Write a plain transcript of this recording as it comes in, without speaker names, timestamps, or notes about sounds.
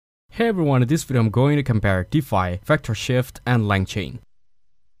Hey everyone, in this video I'm going to compare Dify, VectorShift, and LangChain.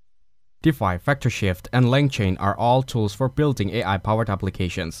 Dify, VectorShift, and LangChain are all tools for building AI-powered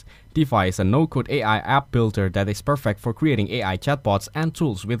applications. Dify is a no-code AI app builder that is perfect for creating AI chatbots and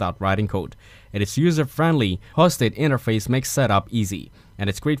tools without writing code. It is user-friendly, hosted interface makes setup easy, and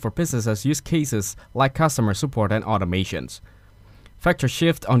it's great for businesses use cases like customer support and automations.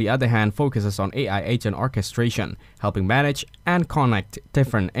 VectorShift, on the other hand, focuses on AI agent orchestration, helping manage and connect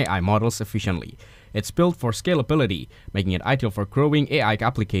different AI models efficiently. It's built for scalability, making it ideal for growing AI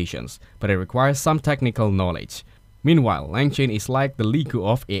applications, but it requires some technical knowledge. Meanwhile, LangChain is like the Lego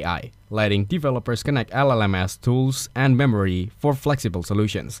of AI, letting developers connect LLMs, tools, and memory for flexible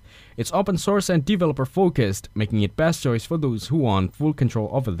solutions. It's open source and developer focused, making it best choice for those who want full control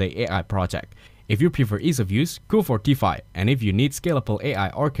over the AI project. If you prefer ease of use, go for Dify, and if you need scalable AI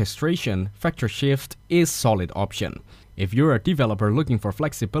orchestration, VectorShift is a solid option. If you're a developer looking for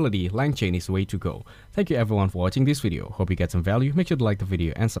flexibility, LangChain is the way to go. Thank you everyone for watching this video. Hope you get some value. Make sure to like the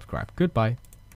video and subscribe. Goodbye.